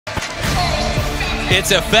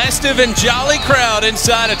It's a festive and jolly crowd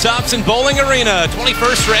inside of Thompson Bowling Arena.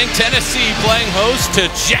 21st ranked Tennessee playing host to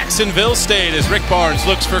Jacksonville State as Rick Barnes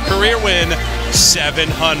looks for career win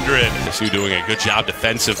 700. Tennessee doing a good job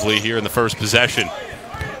defensively here in the first possession.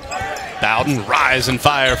 Bowden rise and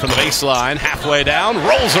fire from the baseline, halfway down,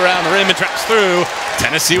 rolls around the rim and drops through.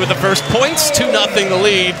 Tennessee with the first points, 2-0 the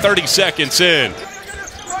lead, 30 seconds in.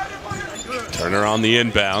 Turner on the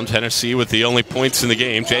inbound. Tennessee with the only points in the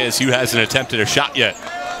game. JSU hasn't attempted a shot yet.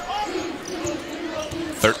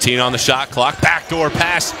 13 on the shot clock. Backdoor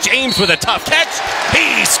pass. James with a tough catch.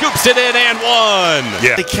 He scoops it in and one.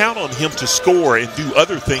 Yeah. They count on him to score and do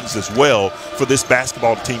other things as well for this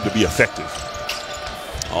basketball team to be effective.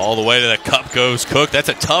 All the way to the cup goes Cook. That's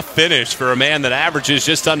a tough finish for a man that averages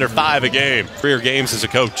just under 5 a game. Career games as a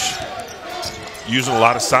coach. Using a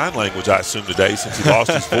lot of sign language, I assume, today since he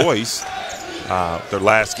lost his voice. Their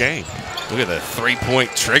last game. Look at the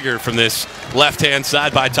three-point trigger from this left-hand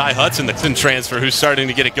side by Ty Hudson, the transfer who's starting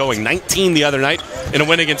to get it going. 19 the other night in a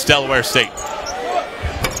win against Delaware State.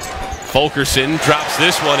 Fulkerson drops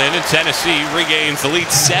this one in, and Tennessee regains the lead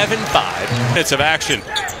 7-5. Minutes of action.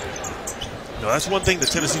 No, that's one thing that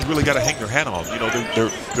Tennessee's really got to hang their hat on. You know,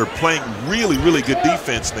 they're playing really, really good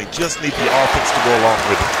defense, and they just need the offense to go along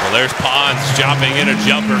with it. Well, there's Pons chopping in a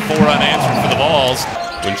jumper, 4 unanswered for the Vols.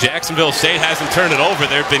 When Jacksonville State hasn't turned it over,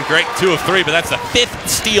 they've been great 2 of 3, but that's the 5th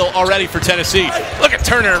steal already for Tennessee. Look at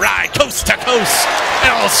Turner ride coast to coast,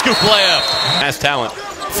 and a little scoop layup. Has talent.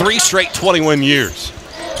 3 straight 21 years.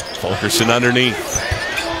 Fulkerson underneath.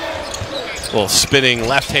 A little spinning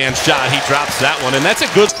left-hand shot. He drops that one, and that's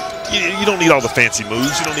a good. You don't need all the fancy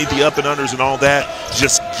moves. You don't need the up and unders and all that.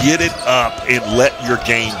 Just get it up and let your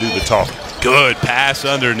game do the talking. Good pass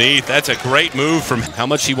underneath. That's a great move from how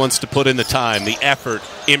much he wants to put in the time, the effort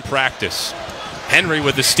in practice. Henry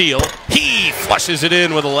with the steal. He flushes it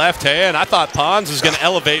in with a left hand. I thought Pons was going to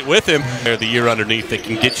elevate with him. The year underneath that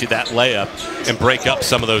can get you that layup and break up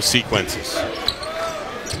some of those sequences.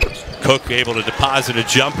 Cook able to deposit a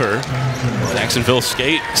jumper. Jacksonville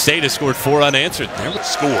State has scored 4 unanswered. There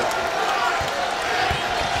score.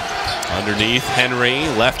 Underneath, Henry,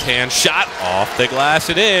 left-hand shot, off the glass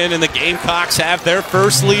and in, and the Gamecocks have their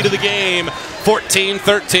first lead of the game.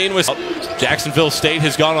 14-13 was Jacksonville State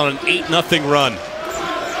has gone on an 8-0 run.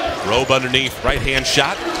 Robe underneath, right-hand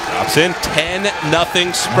shot, drops in,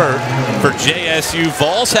 10-0 spurt for JSU.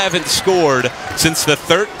 Vols haven't scored since the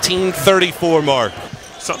 13:34 mark.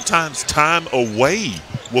 Sometimes time away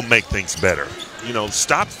will make things better. You know,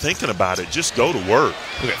 stop thinking about it. Just go to work.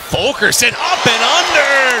 Look at Fulkerson up and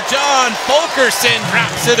under. John Fulkerson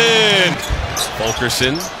drops it in.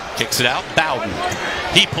 Fulkerson kicks it out. Bowden.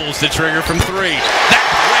 He pulls the trigger from 3. That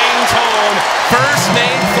rings home. First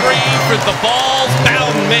made 3 for the Vols.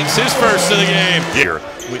 Bowden makes his first of the game. Here,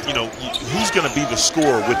 you know, who's going to be the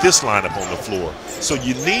scorer with this lineup on the floor? So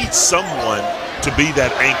you need someone to be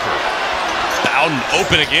that anchor. Bowden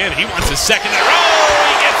open again. He wants a second in a row.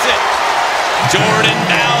 He gets it. Jordan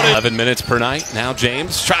Bowden. 11 minutes per night. Now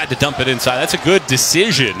James tried to dump it inside. That's a good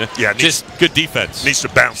decision. Yeah, just good defense. Needs to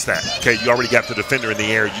bounce that. Okay, you already got the defender in the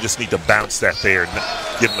air. You just need to bounce that there and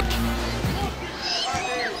give him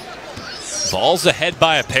Vols ahead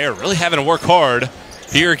by a pair. Really having to work hard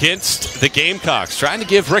here against the Gamecocks. Trying to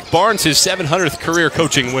give Rick Barnes his 700th career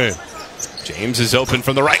coaching win. James is open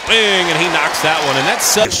from the right wing, and he knocks that one. And that's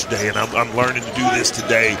such. Today, and I'm learning to do this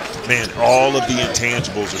today. Man, all of the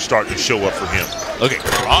intangibles are starting to show up for him. Look at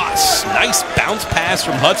Cross. Nice bounce pass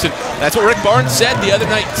from Hudson. That's what Rick Barnes said the other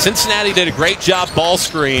night. Cincinnati did a great job ball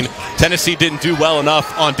screen. Tennessee didn't do well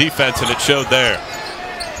enough on defense, and it showed there.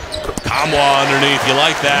 Kamwa underneath. You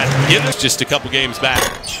like that. Give us just a couple games back.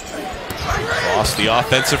 Cross the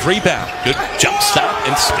offensive rebound. Good jump stop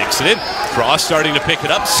and sticks it in. Cross starting to pick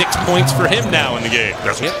it up. 6 points for him now in the game.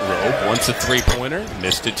 That's it. Robe wants a 3-pointer.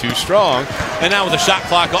 Missed it too strong. And now with the shot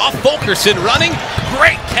clock off, Fulkerson running.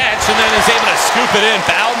 Great catch, and then is able to scoop it in.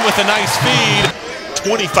 Bowden with a nice feed.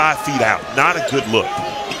 25 feet out. Not a good look.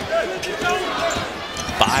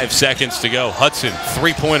 5 seconds to go. Hudson,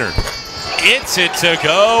 3-pointer. It's it to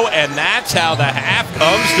go, and that's how the half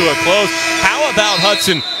comes to a close. How about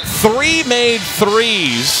Hudson? 3 made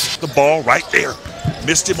threes. The ball right there.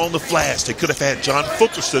 Missed him on the flash. They could have had John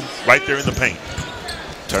Fulkerson right there in the paint.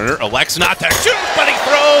 Turner elects not to shoot, but he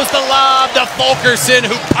throws the lob to Fulkerson,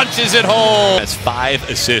 who punches it home. That's 5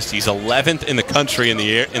 assists. He's 11th in the country in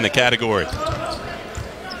the category.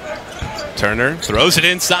 Turner throws it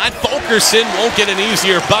inside. Fulkerson won't get an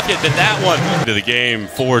easier bucket than that one. To the game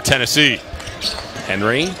for Tennessee.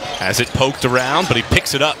 Henry has it poked around, but he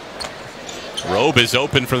picks it up. Robe is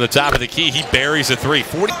open from the top of the key. He buries a 3.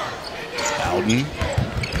 40. Bowden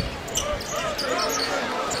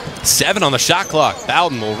 7 on the shot clock.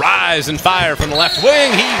 Bowden will rise and fire from the left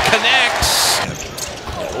wing. He connects.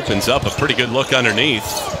 Opens up a pretty good look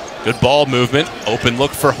underneath. Good ball movement. Open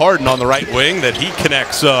look for Harden on the right wing that he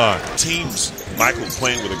connects on. Teams, Michael,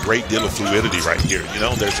 playing with a great deal of fluidity right here. You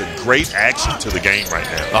know, there's a great action to the game right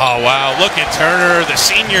now. Oh, wow. Look at Turner, the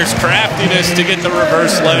senior's craftiness to get the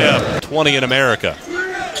reverse layup. 20 in America.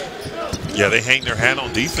 Yeah, they hang their hat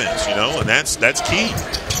on defense, you know, and that's key.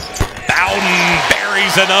 Bowden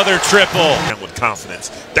buries another triple. And with confidence.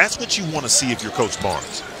 That's what you want to see if you're Coach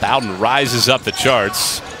Barnes. Bowden rises up the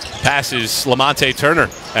charts. Passes Lamonte Turner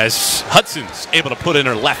as Hudson's able to put in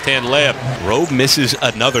her left-hand layup. Rowe misses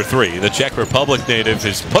another 3. The Czech Republic native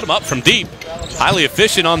has put him up from deep. Highly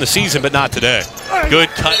efficient on the season, but not today. Good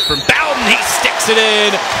cut from Bowden. He sticks it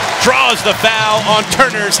in. Draws the foul on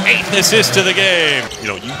Turner's 8th assist of the game. You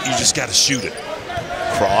know, you just got to shoot it.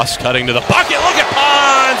 Cross cutting to the bucket. Look at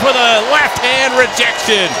Pons with a left-hand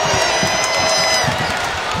rejection.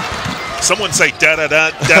 Someone say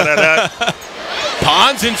da-da-da, da-da-da.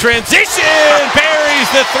 Pons in transition,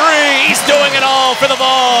 buries the 3. He's doing it all for the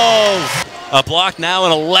Vols. A block now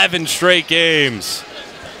in 11 straight games.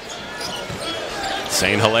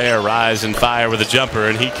 St. Hilaire rise and fire with a jumper,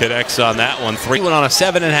 and he connects on that one. 3 went on a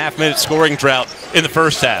 7.5-minute scoring drought in the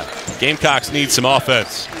first half. Gamecocks need some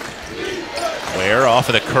offense. Ware off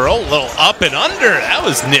of the curl, a little up and under. That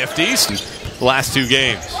was nifty. The last 2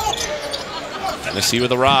 games. Tennessee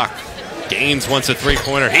with a rock. Gaines wants a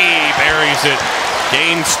 3-pointer. He buries it.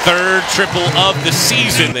 Gaines' 3rd triple of the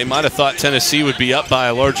season. They might have thought Tennessee would be up by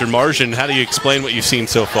a larger margin. How do you explain what you've seen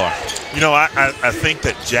so far? You know, I think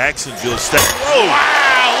that Jacksonville stepped. Whoa!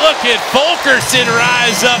 Wow, look at Fulkerson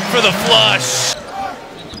rise up for the flush.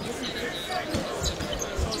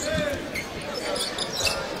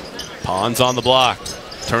 Pons on the block.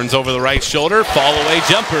 Turns over the right shoulder. Fall away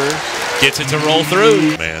jumper. Gets it to roll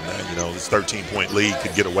through. Man, you know, this 13-point lead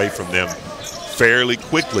could get away from them fairly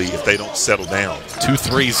quickly if they don't settle down.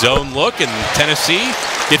 2-3 zone look, and Tennessee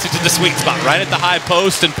gets it to the sweet spot right at the high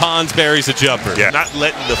post, and Pons buries a jumper. Yeah, not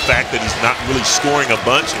letting the fact that he's not really scoring a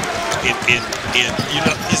bunch, and you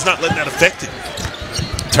know, he's not letting that affect him.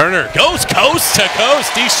 Turner goes coast to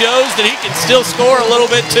coast. He shows that he can still score a little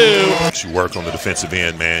bit too. You work on the defensive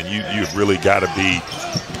end, man. You've really got to be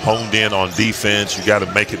honed in on defense. You got to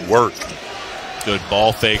make it work. Good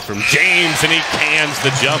ball fake from James, and he cans the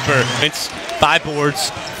jumper. It's 5 boards,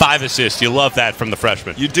 5 assists. You love that from the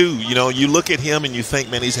freshman. You do. You know, you look at him and you think,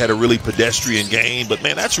 man, he's had a really pedestrian game. But,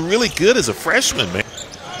 man, that's really good as a freshman, man.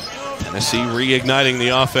 Tennessee reigniting the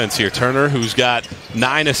offense here. Turner, who's got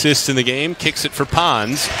 9 assists in the game, kicks it for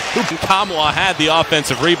Pons. Kamwa had the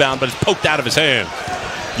offensive rebound, but it's poked out of his hand.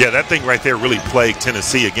 Yeah, that thing right there really plagued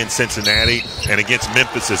Tennessee against Cincinnati and against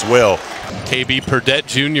Memphis as well. KB Purdett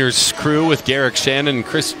Jr.'s crew with Garrick Shannon and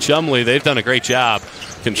Chris Chumley, they've done a great job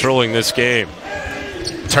controlling this game.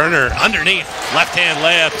 Turner underneath, left-hand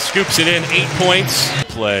layup, scoops it in, 8 points.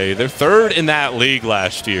 Play. They're 3rd in that league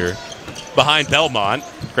last year, behind Belmont,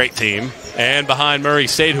 great team, and behind Murray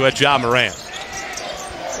State, who had Ja Morant.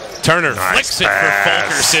 Turner flicks it for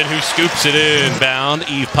Fulkerson, who scoops it in. Bound.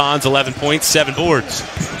 Eve Pons, 11 points, 7 boards.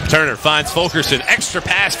 Turner finds Fulkerson. Extra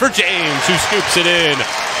pass for James, who scoops it in.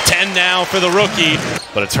 10 now for the rookie.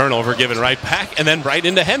 But a turnover given right back and then right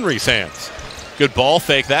into Henry's hands. Good ball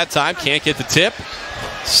fake that time. Can't get the tip.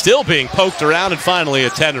 Still being poked around, and finally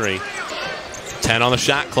a Henry. 10 on the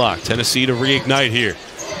shot clock. Tennessee to reignite here.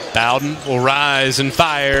 Bowden will rise and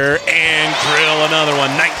fire and drill another one.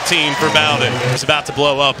 19 for Bowden. It's about to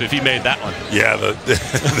blow up if he made that one. Yeah,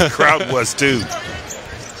 the crowd was too.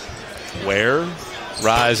 Ware,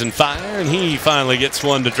 rise and fire, and he finally gets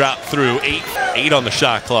one to drop through. 8 on the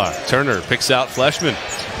shot clock. Turner picks out Fleshman.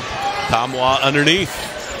 Kamwa underneath.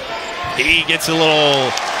 He gets a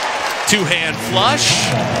little 2-hand flush,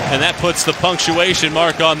 and that puts the punctuation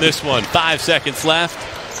mark on this one. 5 seconds left.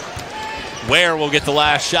 Ware will get the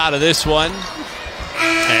last shot of this one.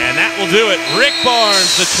 And that will do it. Rick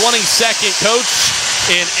Barnes, the 22nd coach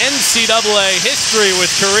in NCAA history with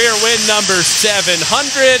career win number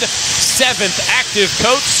 700. 7th active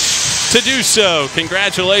coach to do so.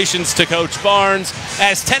 Congratulations to Coach Barnes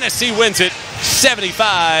as Tennessee wins it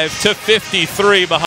 75-53 behind.